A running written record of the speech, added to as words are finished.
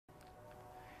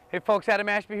Hey folks, Adam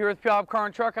Ashby here with Puyallup Car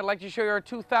and Truck. I'd like to show you our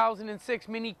 2006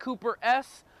 Mini Cooper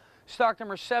S, stock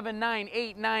number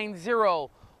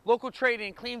 79890. Local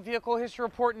trade-in, clean vehicle history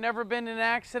report, never been in an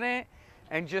accident,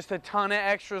 and just a ton of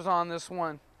extras on this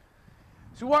one.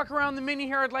 As we walk around the Mini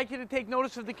here, I'd like you to take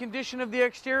notice of the condition of the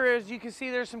exterior. As you can see,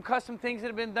 there's some custom things that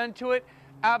have been done to it.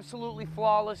 Absolutely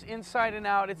flawless, inside and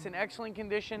out. It's in excellent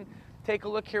condition. Take a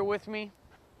look here with me.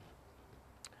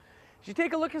 As you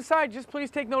take a look inside, just please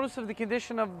take notice of the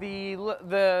condition of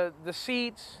the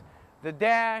seats, the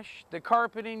dash, the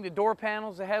carpeting, the door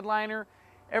panels, the headliner.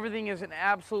 Everything is in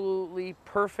absolutely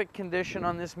perfect condition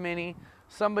on this Mini.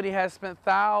 Somebody has spent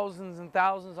thousands and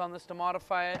thousands on this to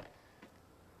modify it.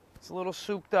 It's a little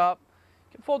souped up.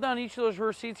 You can fold down each of those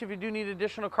rear seats if you do need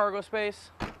additional cargo space.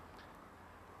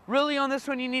 Really, on this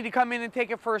one, you need to come in and take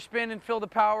it for a spin and feel the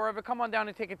power of it. Come on down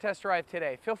and take a test drive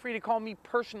today. Feel free to call me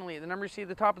personally at the number you see at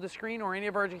the top of the screen or any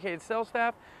of our educated sales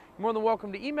staff. You're more than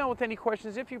welcome to email with any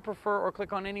questions if you prefer, or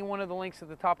click on any one of the links at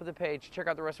the top of the page. Check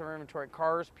out the rest of our inventory at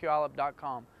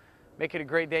carspuyallup.com. Make it a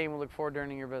great day, and we look forward to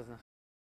earning your business.